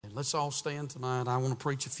Let's all stand tonight. I want to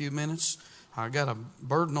preach a few minutes. I got a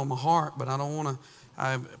burden on my heart, but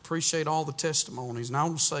I appreciate all the testimonies. And I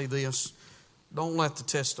want to say this, don't let the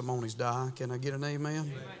testimonies die. Can I get an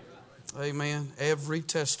amen? Amen. Every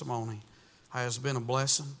testimony has been a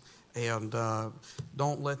blessing, and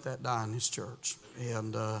don't let that die in this church.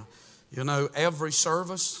 And, every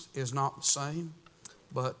service is not the same,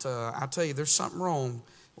 but I tell you, there's something wrong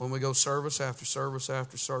when we go service after service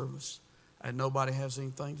after service, and nobody has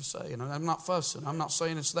anything to say. And I'm not fussing. I'm not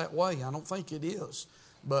saying it's that way. I don't think it is.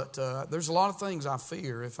 But there's a lot of things I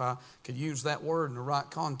fear, if I could use that word in the right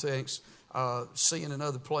context, seeing in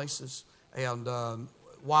other places. And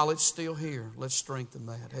while it's still here, let's strengthen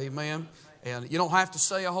that. Amen. And you don't have to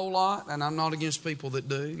say a whole lot, and I'm not against people that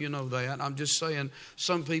do, you know that. I'm just saying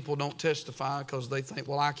some people don't testify because they think,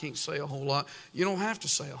 well, I can't say a whole lot. You don't have to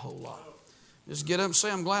say a whole lot. Just get up and say,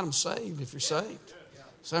 I'm glad I'm saved if you're saved.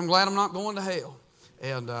 Say, I'm glad I'm not going to hell.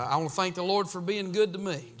 And I want to thank the Lord for being good to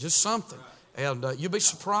me. Just something. And you'll be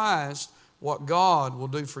surprised what God will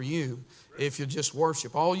do for you if you just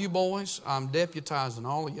worship. All you boys, I'm deputizing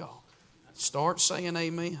all of y'all. Start saying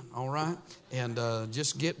amen, all right? And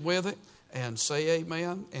just get with it and say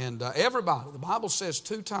amen. And everybody, the Bible says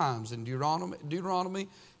 2 times in Deuteronomy,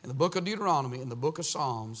 in the book of Deuteronomy, in the book of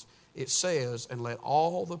Psalms, it says, and let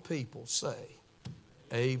all the people say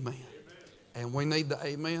amen. And we need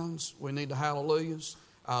the amens. We need the hallelujahs.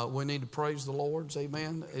 We need to praise the Lord's.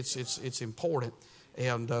 Amen. It's important.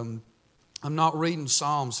 And I'm not reading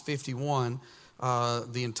Psalms 51,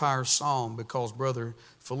 the entire psalm, because Brother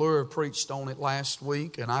Falura preached on it last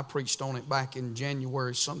week, and I preached on it back in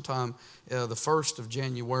January, sometime the 1st of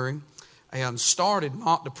January, and started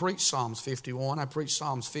not to preach Psalms 51. I preached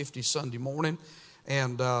Psalms 50 Sunday morning,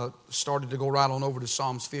 and started to go right on over to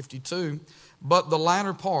Psalms 52. But the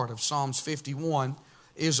latter part of Psalms 51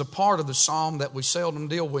 is a part of the psalm that we seldom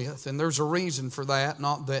deal with. And there's a reason for that,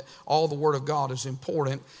 not that all the Word of God is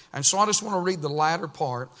important. And so I just want to read the latter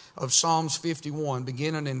part of Psalms 51,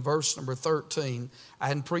 beginning in verse number 13,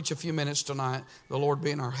 and preach a few minutes tonight, the Lord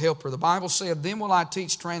being our helper. The Bible said, Then will I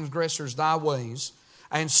teach transgressors thy ways,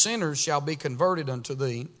 and sinners shall be converted unto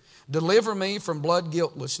thee. Deliver me from blood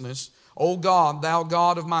guiltlessness. O God, thou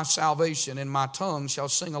God of my salvation, and my tongue shall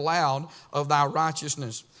sing aloud of thy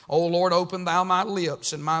righteousness. O Lord, open thou my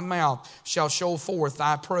lips, and my mouth shall show forth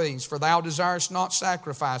thy praise. For thou desirest not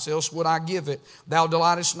sacrifice, else would I give it. Thou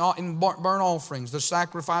delightest not in burnt offerings. The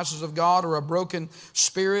sacrifices of God are a broken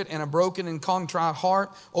spirit and a broken and contrite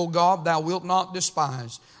heart. O God, thou wilt not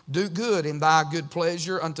despise. Do good in thy good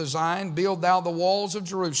pleasure unto Zion. Build thou the walls of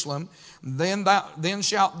Jerusalem. Then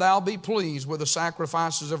shalt thou be pleased with the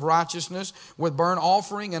sacrifices of righteousness, with burnt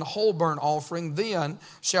offering and whole burnt offering. Then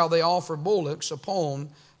shall they offer bullocks upon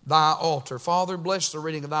thy altar. Father, bless the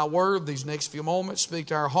reading of thy word these next few moments. Speak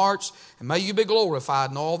to our hearts, and may you be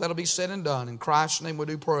glorified in all that will be said and done. In Christ's name we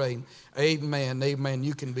do pray. Amen. Amen.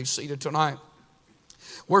 You can be seated tonight.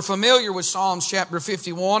 We're familiar with Psalms chapter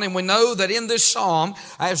 51, and we know that in this psalm,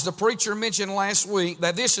 as the preacher mentioned last week,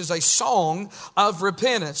 that this is a song of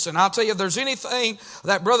repentance. And I'll tell you, if there's anything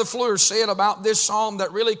that Brother Fleur said about this psalm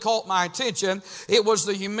that really caught my attention, it was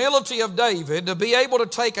the humility of David to be able to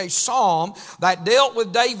take a psalm that dealt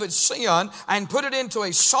with David's sin and put it into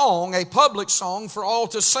a song, a public song for all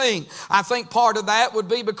to sing. I think part of that would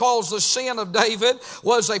be because the sin of David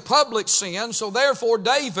was a public sin, so therefore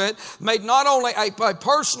David made not only a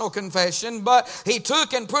personal confession, but he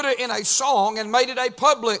took and put it in a song and made it a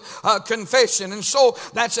public confession. And so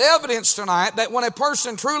that's evidence tonight that when a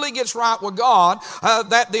person truly gets right with God,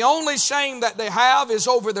 that the only shame that they have is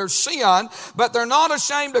over their sin, but they're not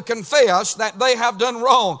ashamed to confess that they have done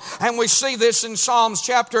wrong. And we see this in Psalms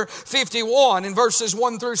chapter 51. In verses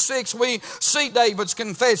 1 through 6, we see David's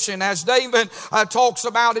confession, as David talks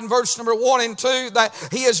about in verse number 1 and 2, that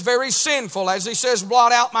he is very sinful. As he says,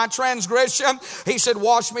 blot out my transgression. He said,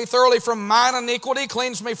 wash me thoroughly from mine iniquity,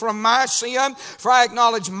 cleanse me from my sin, for I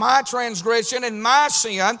acknowledge my transgression, and my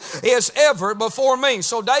sin is ever before me.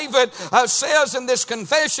 So David says in this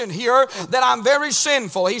confession here that I'm very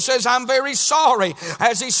sinful. He says, I'm very sorry.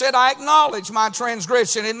 As he said, I acknowledge my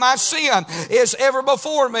transgression, and my sin is ever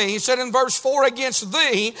before me. He said in verse 4, against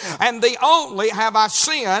thee and thee only have I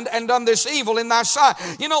sinned and done this evil in thy sight.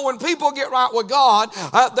 You know, when people get right with God,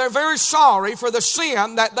 they're very sorry for the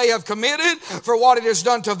sin that they have committed, for what it has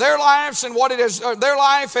done to their lives and what it is their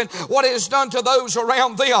life and what it has done to those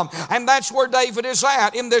around them. And that's where David is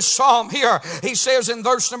at in this psalm here. He says in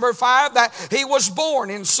verse number 5 that he was born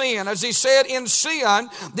in sin. As he said, in sin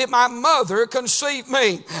did my mother conceive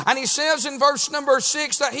me. And he says in verse number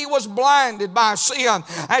 6 that he was blinded by sin.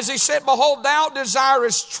 As he said, behold, thou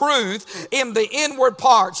desirest truth in the inward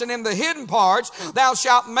parts, and in the hidden parts thou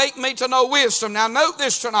shalt make me to know wisdom. Now note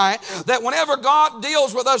this tonight, that whenever God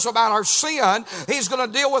deals with us about our sin, He's going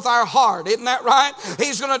to deal with our heart. Isn't that right?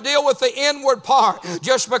 He's going to deal with the inward part.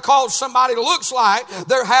 Just because somebody looks like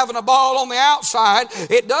they're having a ball on the outside,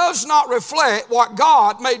 it does not reflect what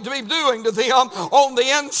God may be doing to them on the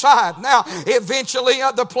inside. Now, eventually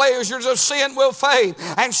the pleasures of sin will fade,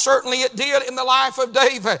 and certainly it did in the life of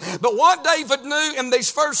David. But what David knew in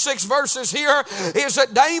these first 6 verses here is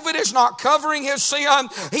that David is not covering his sin.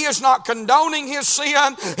 He is not condoning his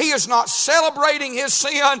sin. He is not celebrating his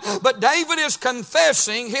sin, but David is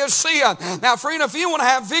confessing his sin. Now, friend, if you want to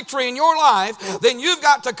have victory in your life, then you've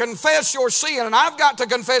got to confess your sin, and I've got to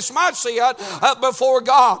confess my sin before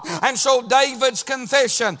God. And so David's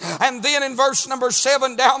confession. And then in verse number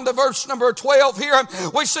 7 down to verse number 12 here,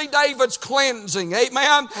 we see David's cleansing.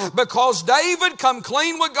 Amen? Because David come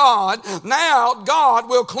clean with God, now God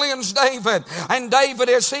will cleanse David. And David,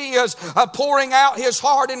 as he is pouring out his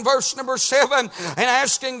heart in verse number 7 and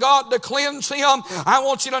asking God to cleanse him, I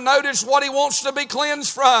want you to notice what he wants to be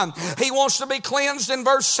cleansed from. He wants to be cleansed in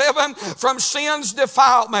verse 7 from sin's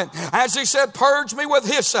defilement. As he said, purge me with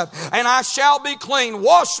hyssop, and I shall be clean.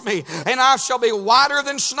 Wash me, and I shall be whiter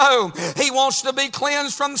than snow. He wants to be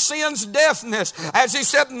cleansed from sin's deafness. As he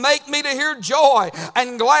said, make me to hear joy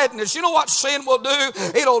and gladness. You know what sin will do?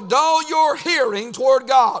 It'll dull your hearing toward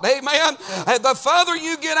God. Amen? The further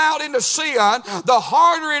you get out into sin, the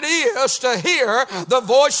harder it is to hear the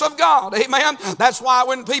voice of God. Amen? That's why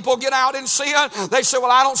when people get out in sin, they say,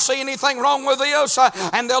 well, I don't see anything wrong with this.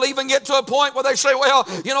 And they'll even get to a point where they say, well,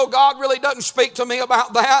 you know, God really doesn't speak to me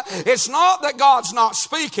about that. It's not that God's not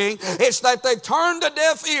speaking. It's that they've turned a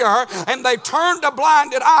deaf ear and they've turned a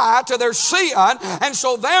blinded eye to their sin. And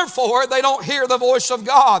so therefore they don't hear the voice of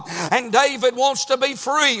God. And David wants to be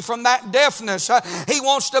free from that deafness. He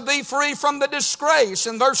wants to be free from the disgrace.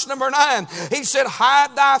 In verse number 9, he said,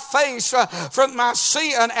 hide thy face from my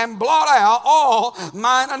sin and blot out all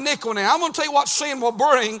mine iniquity. I'm going to tell you what sin will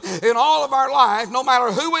bring in all of our life, no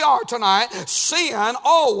matter who we are tonight. Sin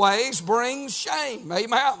always brings shame.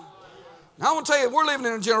 Amen. Now I want to tell you, we're living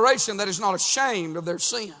in a generation that is not ashamed of their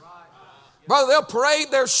sin. Brother, they'll parade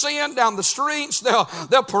their sin down the streets. They'll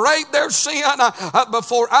parade their sin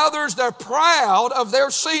before others. They're proud of their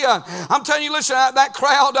sin. I'm telling you, listen, that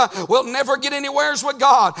crowd will never get anywheres with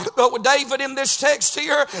God. But with David in this text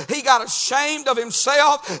here, he got ashamed of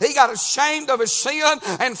himself. He got ashamed of his sin.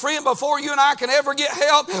 And friend, before you and I can ever get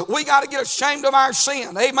help, we got to get ashamed of our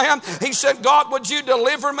sin. Amen. He said, God, would you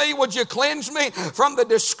deliver me? Would you cleanse me from the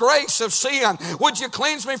disgrace of sin? Would you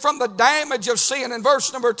cleanse me from the damage of sin? In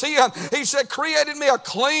verse number 10, he said, create in me a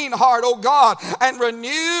clean heart, O God, and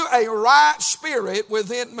renew a right spirit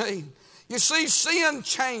within me. You see, sin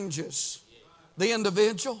changes the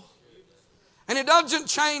individual. And it doesn't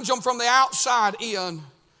change them from the outside in.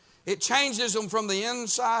 It changes them from the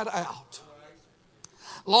inside out.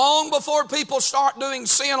 Long before people start doing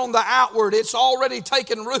sin on the outward, it's already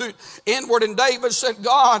taken root inward. And David said,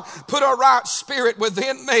 God, put a right spirit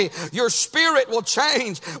within me. Your spirit will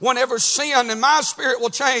change whenever sin, and my spirit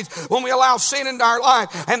will change when we allow sin into our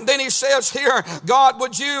life. And then he says here, God,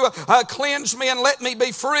 would you cleanse me and let me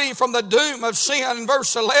be free from the doom of sin? In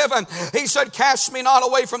verse 11, he said, cast me not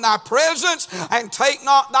away from thy presence and take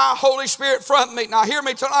not thy Holy Spirit from me. Now hear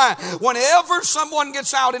me tonight. Whenever someone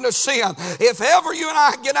gets out into sin, if ever you and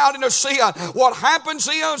I get out into sin, what happens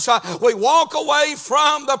is we walk away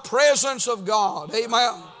from the presence of God. Amen.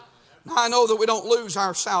 Now, I know that we don't lose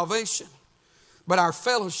our salvation, but our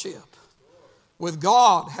fellowship with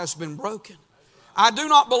God has been broken. I do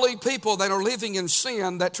not believe people that are living in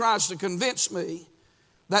sin that tries to convince me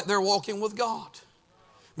that they're walking with God.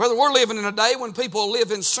 Brother, we're living in a day when people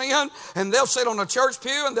live in sin and they'll sit on a church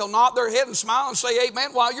pew and they'll nod their head and smile and say amen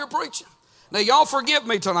while you're preaching. Now, y'all forgive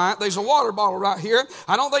me tonight. There's a water bottle right here.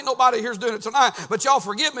 I don't think nobody here's doing it tonight, but y'all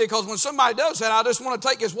forgive me because when somebody does that, I just want to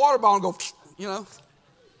take this water bottle and go, you know.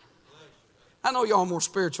 I know y'all more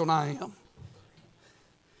spiritual than I am.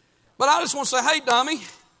 But I just want to say, hey, dummy,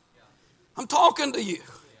 I'm talking to you.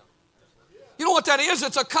 You know what that is?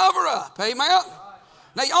 It's a cover-up. Amen.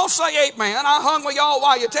 Now y'all say amen. I hung with y'all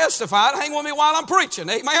while you testified. Hang with me while I'm preaching.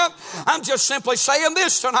 Amen. I'm just simply saying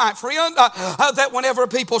this tonight, friend, that whenever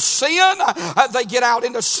people sin, they get out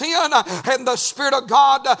into sin, and the Spirit of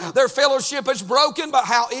God, their fellowship is broken, but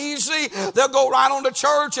how easy they'll go right on to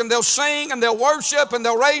church and they'll sing and they'll worship and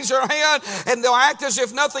they'll raise their hand and they'll act as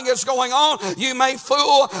if nothing is going on. You may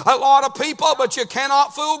fool a lot of people, but you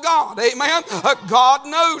cannot fool God. Amen. God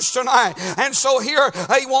knows tonight. And so here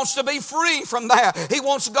he wants to be free from that. He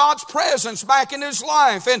wants God's presence back in his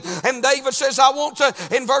life. And David says, I want to,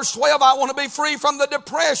 in verse 12, I want to be free from the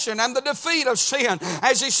depression and the defeat of sin.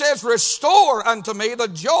 As he says, restore unto me the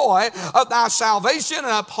joy of thy salvation and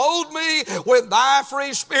uphold me with thy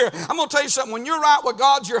free spirit. I'm going to tell you something. When you're right with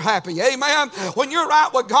God, you're happy. Amen. When you're right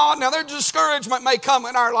with God, now their discouragement may come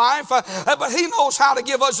in our life, but he knows how to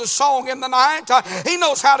give us a song in the night. He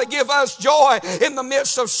knows how to give us joy in the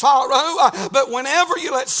midst of sorrow. But whenever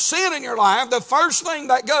you let sin in your life, the first thing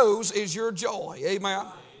that goes is your joy. Amen.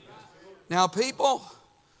 Now, people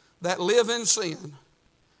that live in sin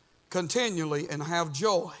continually and have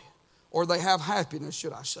joy, or they have happiness,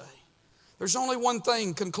 should I say, there's only one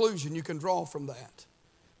conclusion you can draw from that,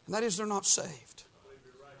 and that is they're not saved.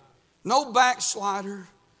 No backslider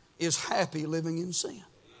is happy living in sin.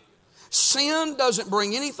 Sin doesn't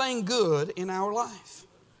bring anything good in our life.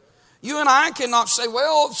 You and I cannot say,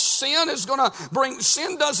 well, sin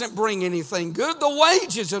doesn't bring anything good. The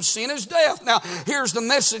wages of sin is death. Now, here's the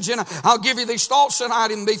message, and I'll give you these thoughts tonight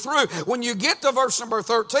and be through. When you get to verse number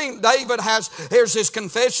 13, here's his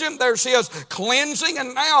confession, there's his cleansing,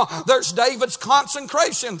 and now there's David's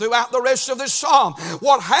consecration throughout the rest of this psalm.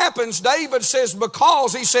 What happens, David says,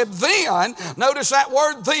 because, he said, then, notice that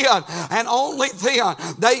word then, and only then.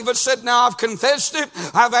 David said, now I've confessed it,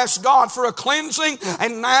 I've asked God for a cleansing,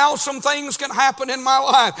 and now some things can happen in my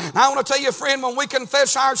life. Now I want to tell you, friend, when we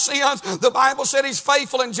confess our sins, the Bible said he's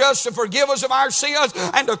faithful and just to forgive us of our sins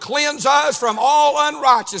and to cleanse us from all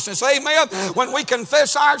unrighteousness. Amen. When we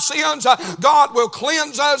confess our sins, God will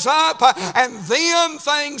cleanse us up, and then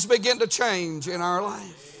things begin to change in our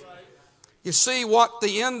life. You see what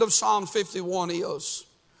the end of Psalm 51 is?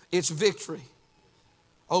 It's victory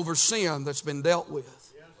over sin that's been dealt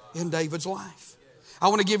with in David's life. I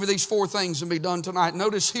want to give you these 4 things and be done tonight.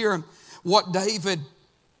 Notice here what David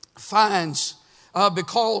finds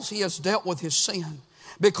because he has dealt with his sin.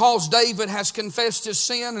 Because David has confessed his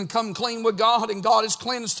sin and come clean with God, and God has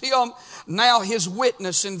cleansed him, now his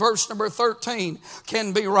witness in verse number 13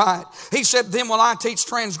 can be right. He said, then will I teach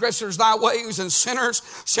transgressors thy ways, and sinners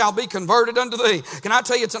shall be converted unto thee. Can I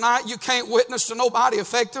tell you tonight, you can't witness to nobody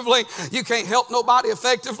effectively. You can't help nobody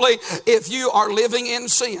effectively if you are living in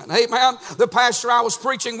sin. Amen. The pastor I was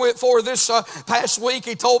preaching with for this past week,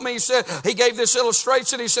 he told me, he gave this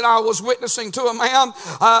illustration. He said, I was witnessing to a man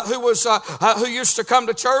who used to come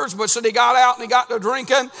to church, but said he got out and he got to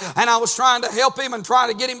drinking, and I was trying to help him and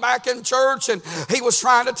try to get him back in church, and he was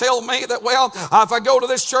trying to tell me that, well, if I go to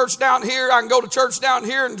this church down here, I can go to church down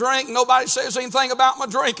here and drink, and nobody says anything about my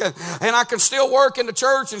drinking, and I can still work in the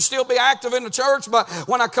church and still be active in the church, but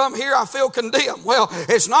when I come here I feel condemned. Well,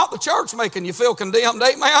 it's not the church making you feel condemned,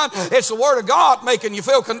 amen. It's the Word of God making you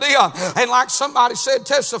feel condemned. And like somebody said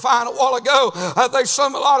testifying a while ago, a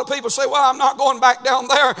lot of people say, well, I'm not going back down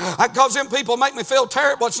there because them people make me feel terrible.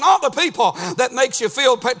 It's not the people that makes you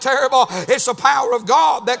feel terrible. It's the power of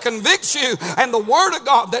God that convicts you, and the Word of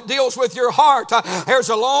God that deals with your heart. There's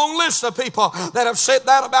a long list of people that have said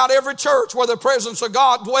that about every church where the presence of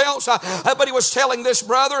God dwells. But he was telling this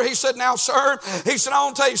brother, he said, now sir, he said, I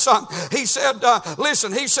want to tell you something. He said,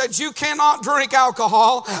 listen, he said, you cannot drink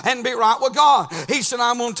alcohol and be right with God. He said,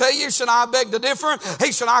 I'm going to tell you, he said, I beg to differ.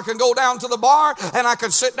 He said, I can go down to the bar and I can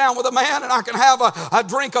sit down with a man and I can have a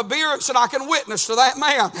drink of beer. He said, I can witness to that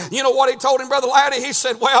man. You know what he told him, Brother Laddie? He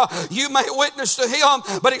said, well, you may witness to him,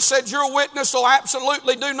 but he said, your witness will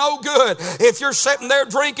absolutely do no good if you're sitting there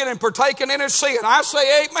drinking and partaking in his sin. I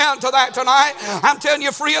say amen to that tonight. I'm telling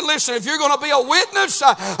you, friend, listen, if you're going to be a witness,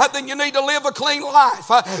 then you need to live a clean life.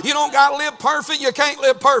 You don't got to live perfect. You can't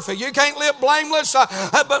live perfect. You can't live blameless,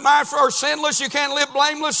 or sinless. You can't live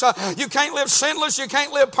blameless. You can't live sinless. You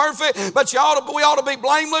can't live perfect, but we ought to be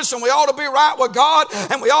blameless, and we ought to be right with God,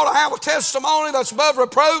 and we ought to have a testimony that's above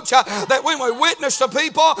reproach, that when we witness to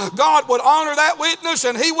people, God would honor that witness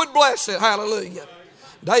and he would bless it. Hallelujah.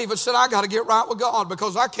 David said, I got to get right with God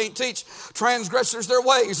because I can't teach transgressors their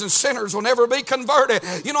ways, and sinners will never be converted.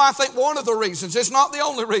 You know, I think one of the reasons, it's not the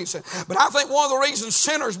only reason, but I think one of the reasons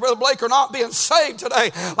sinners, Brother Blake, are not being saved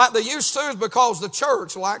today like they used to is because the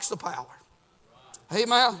church lacks the power.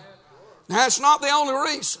 Amen. Now, it's not the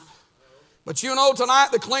only reason. But you know, tonight,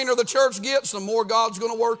 the cleaner the church gets, the more God's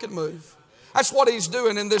going to work and move. That's what He's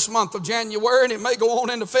doing in this month of January, and it may go on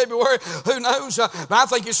into February. Who knows? But I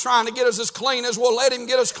think He's trying to get us as clean as we'll let Him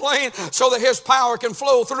get us clean, so that His power can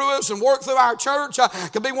flow through us and work through our church.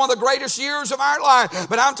 It could be one of the greatest years of our life.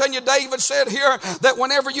 But I'm telling you, David said here that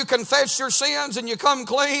whenever you confess your sins and you come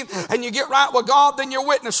clean and you get right with God, then your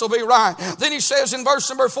witness will be right. Then he says in verse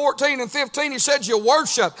number 14 and 15, he said, your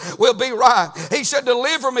worship will be right. He said,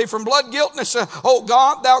 deliver me from blood guiltness, O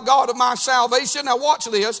God, thou God of my salvation. Now watch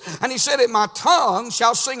this. And he said, and my tongue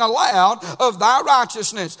shall sing aloud of thy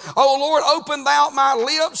righteousness. O Lord, open thou my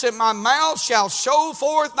lips, and my mouth shall show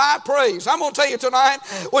forth thy praise. I'm going to tell you tonight,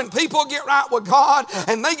 when people get right with God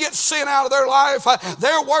and they get sin out of their life,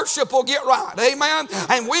 their worship will get right. Amen.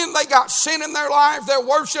 And when they got sin in their life, their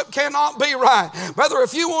worship cannot be right. Brother,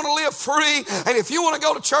 if you want to live free, and if you want to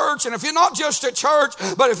go to church, and if you're not just at church,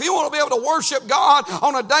 but if you want to be able to worship God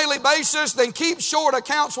on a daily basis, then keep short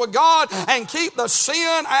accounts with God and keep the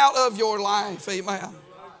sin out of your life. Amen.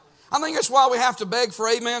 I think that's why we have to beg for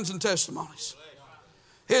amens and testimonies.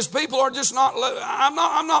 His people are just not,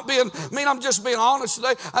 I'm just being honest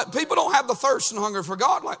today. People don't have the thirst and hunger for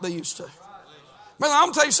God like they used to. Brother, I'm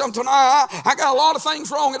going to tell you something tonight. I got a lot of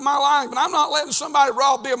things wrong in my life, but I'm not letting somebody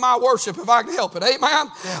rob me of my worship if I can help it. Amen.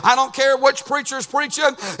 I don't care which preacher is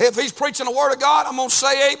preaching. If he's preaching the Word of God, I'm going to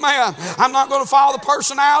say amen. I'm not going to follow the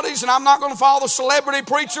personalities, and I'm not going to follow the celebrity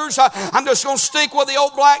preachers. I'm just going to stick with the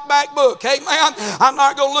old black back book. Amen. I'm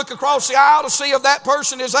not going to look across the aisle to see if that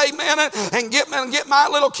person is amen and get my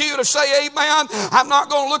little cue to say amen. I'm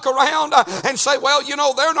not going to look around and say, well, you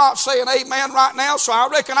know, they're not saying amen right now, so I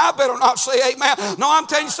reckon I better not say amen. No, I'm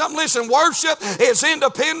telling you something. Listen, worship is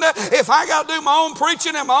independent. If I got to do my own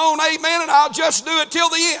preaching and my own amen, and I'll just do it till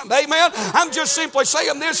the end. Amen. I'm just simply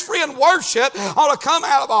saying this, friend, worship ought to come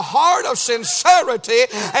out of a heart of sincerity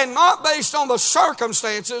and not based on the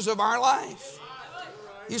circumstances of our life.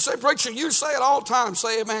 You say, preacher, you say it all the time.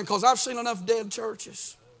 Say amen, because I've seen enough dead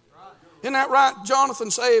churches. Isn't that right,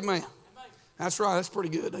 Jonathan? Say amen. That's right. That's pretty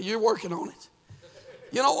good. You're working on it.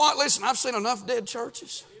 You know what? Listen, I've seen enough dead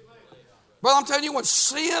churches. Brother, I'm telling you, when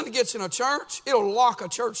sin gets in a church, it'll lock a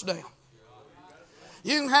church down.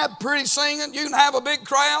 You can have pretty singing. You can have a big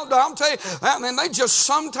crowd. I'm telling you, and they just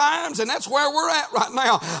sometimes, and that's where we're at right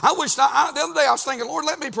now. I wish the other day I was thinking, Lord,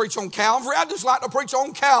 let me preach on Calvary. I'd just like to preach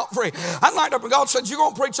on Calvary. I'd like to, God said, you're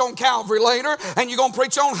going to preach on Calvary later, and you're going to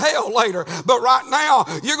preach on hell later. But right now,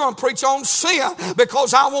 you're going to preach on sin,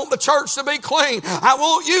 because I want the church to be clean. I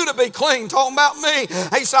want you to be clean, talking about me.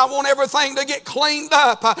 He said, I want everything to get cleaned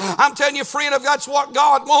up. I'm telling you, friend, if that's what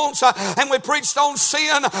God wants, and we preached on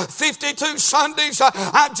sin 52 Sundays,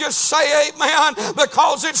 I just say amen,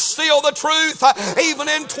 because it's still the truth. Even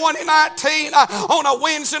in 2019, on a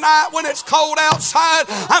Wednesday night when it's cold outside,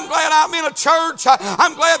 I'm glad I'm in a church.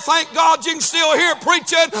 I'm glad, thank God, you can still hear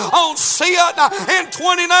preaching on sin in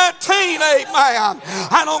 2019. Amen.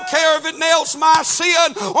 I don't care if it nails my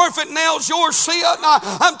sin or if it nails your sin.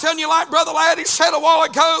 I'm telling you, like Brother Laddie said a while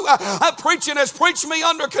ago, preaching has preached me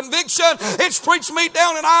under conviction. It's preached me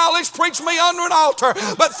down an aisle. It's preached me under an altar.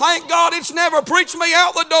 But thank God it's never preached me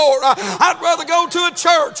out the door. I'd rather go to a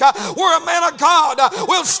church where a man of God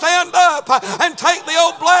will stand up and take the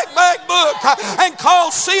old black back book and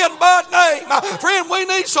call sin by name. Friend, we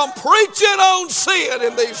need some preaching on sin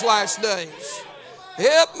in these last days.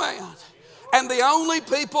 Yep, man. And the only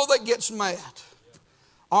people that gets mad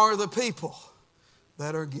are the people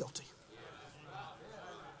that are guilty.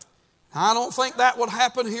 I don't think that would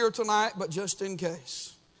happen here tonight, but just in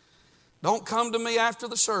case, don't come to me after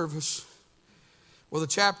the service with a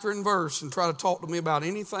chapter and verse and try to talk to me about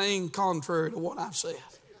anything contrary to what I've said.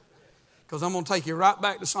 Because I'm going to take you right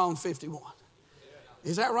back to Psalm 51.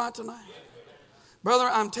 Is that right tonight? Brother,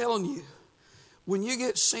 I'm telling you, when you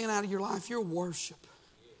get sin out of your life, your worship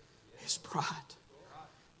is bright.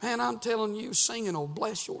 Man, I'm telling you, singing will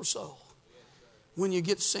bless your soul when you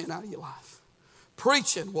get sin out of your life.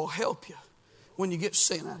 Preaching will help you when you get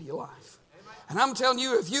sin out of your life. And I'm telling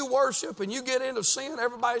you, if you worship and you get into sin,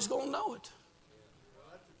 everybody's going to know it.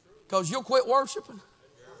 Because you'll quit worshiping.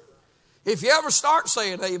 If you ever start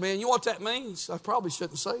saying amen, you know what that means? I probably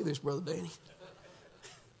shouldn't say this, Brother Danny.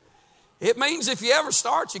 It means if you ever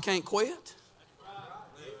start, you can't quit.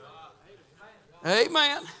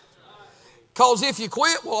 Amen. Because if you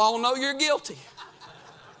quit, we'll all know you're guilty.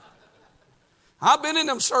 I've been in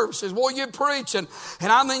them services. Boy, you preach, and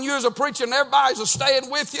I mean, you as a preacher, and everybody's a staying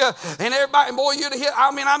with you, and everybody, and boy, you'd hit. I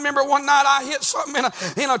mean, I remember one night I hit something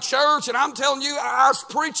in a church, and I'm telling you, I was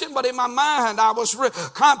preaching, but in my mind, I was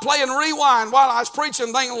kind of playing rewind while I was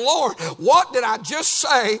preaching, thinking, Lord, what did I just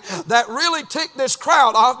say that really ticked this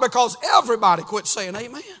crowd off? Because everybody quit saying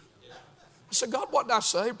amen. I said, God, what did I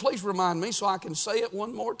say? Please remind me so I can say it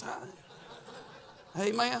one more time.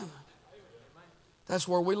 Amen. That's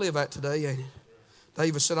where we live at today, ain't it?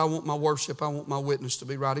 David said, I want my worship, I want my witness to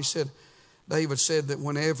be right. David said that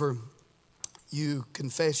whenever you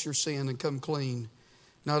confess your sin and come clean,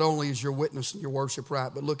 not only is your witness and your worship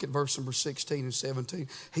right, but look at verse number 16 and 17.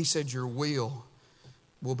 He said, your will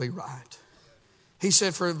be right. He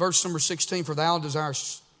said for verse number 16, for thou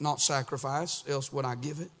desirest not sacrifice, else would I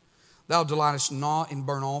give it. Thou delightest not in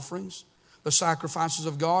burnt offerings. The sacrifices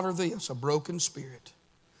of God are this, a broken spirit,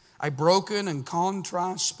 a broken and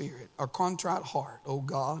contrite spirit, or contrite heart, O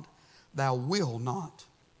God, thou will not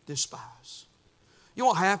despise. You know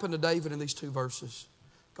what happened to David in these two verses?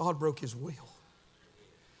 God broke his will.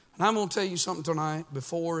 And I'm going to tell you something tonight,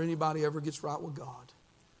 before anybody ever gets right with God,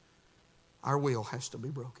 our will has to be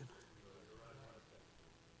broken.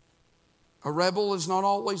 A rebel is not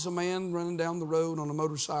always a man running down the road on a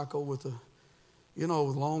motorcycle with with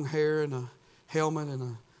long hair and a helmet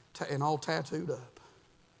and all tattooed up.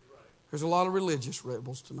 There's a lot of religious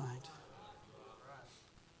rebels tonight.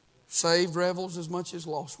 Saved rebels as much as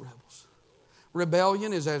lost rebels.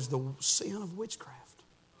 Rebellion is as the sin of witchcraft.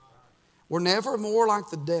 We're never more like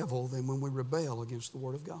the devil than when we rebel against the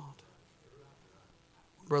Word of God.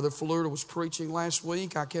 Brother Faluda was preaching last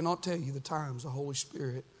week. I cannot tell you the times the Holy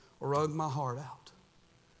Spirit wrung my heart out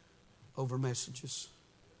over messages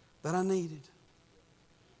that I needed.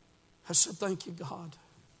 I said, thank you, God.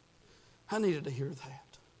 I needed to hear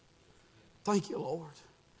that. Thank you, Lord.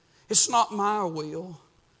 It's not my will,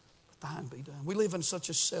 but thine be done. We live in such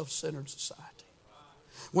a self-centered society.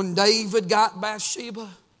 When David got Bathsheba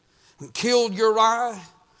and killed Uriah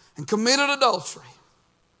and committed adultery,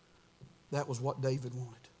 that was what David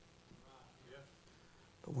wanted.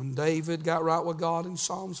 But when David got right with God in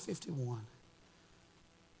Psalms 51,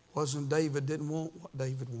 wasn't David didn't want what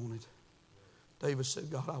David wanted. David said,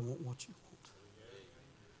 God, I want what you want.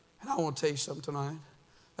 And I want to tell you something tonight.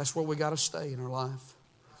 That's where we got to stay in our life.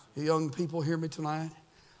 You young people, hear me tonight.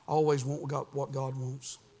 Always want what God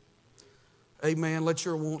wants. Amen. Let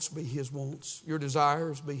your wants be His wants. Your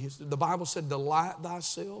desires be His. The Bible said, delight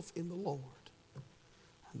thyself in the Lord.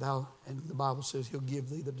 And the Bible says He'll give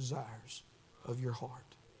thee the desires of your heart.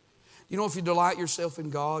 You know, if you delight yourself in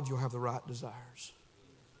God, you'll have the right desires.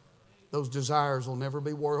 Those desires will never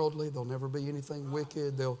be worldly. They'll never be anything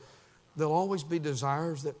wicked. They'll always be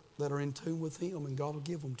desires that are in tune with Him, and God will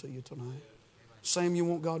give them to you tonight. Same, you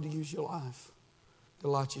want God to use your life.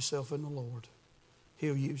 Delight yourself in the Lord.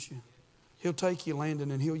 He'll use you. He'll take you,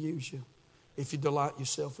 Landon, and He'll use you if you delight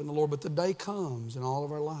yourself in the Lord. But the day comes in all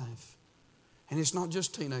of our life, and it's not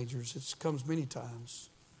just teenagers. It comes many times.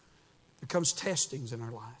 There comes testings in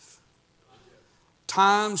our life.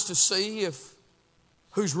 Times to see if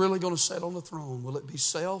who's really going to sit on the throne. Will it be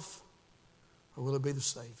self or will it be the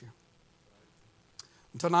Savior?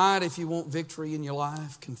 And tonight, if you want victory in your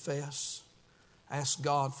life, confess. Ask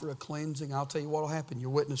God for a cleansing. I'll tell you what will happen.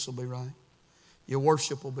 Your witness will be right. Your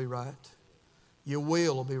worship will be right. Your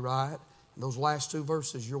will be right. And those last two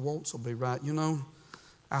verses, your wants will be right. You know,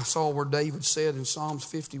 I saw where David said in Psalms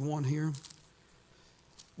 51 here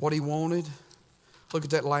what he wanted. Look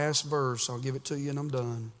at that last verse. I'll give it to you and I'm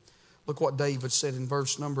done. Look what David said in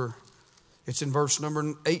verse number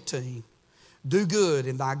 18. Do good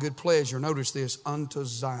in thy good pleasure. Notice this, unto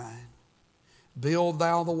Zion. Build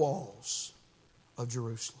thou the walls of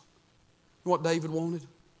Jerusalem. You know what David wanted?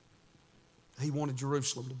 He wanted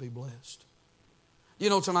Jerusalem to be blessed. You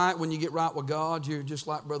know, tonight when you get right with God, you're just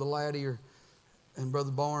like Brother Laddie and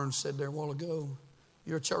Brother Barnes said there a while ago.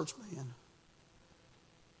 You're a church man.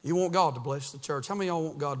 You want God to bless the church. How many of y'all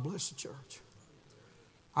want God to bless the church?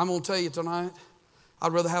 I'm going to tell you tonight,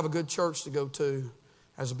 I'd rather have a good church to go to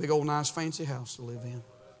as a big old nice fancy house to live in.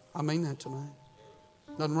 I mean that tonight.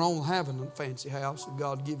 Nothing wrong with having a fancy house if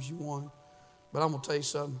God gives you one. But I'm going to tell you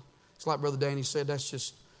something. It's like Brother Danny said, that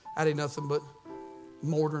ain't nothing but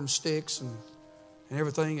mortar and sticks and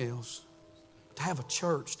everything else. To have a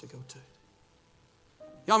church to go to.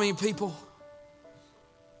 Y'all mean people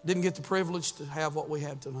didn't get the privilege to have what we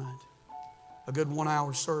have tonight. A good 1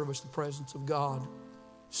 hour service, the presence of God,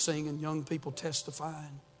 singing, young people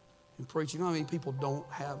testifying and preaching. You know how many people don't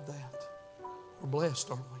have that? We're blessed,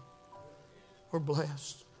 aren't we? We're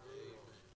blessed.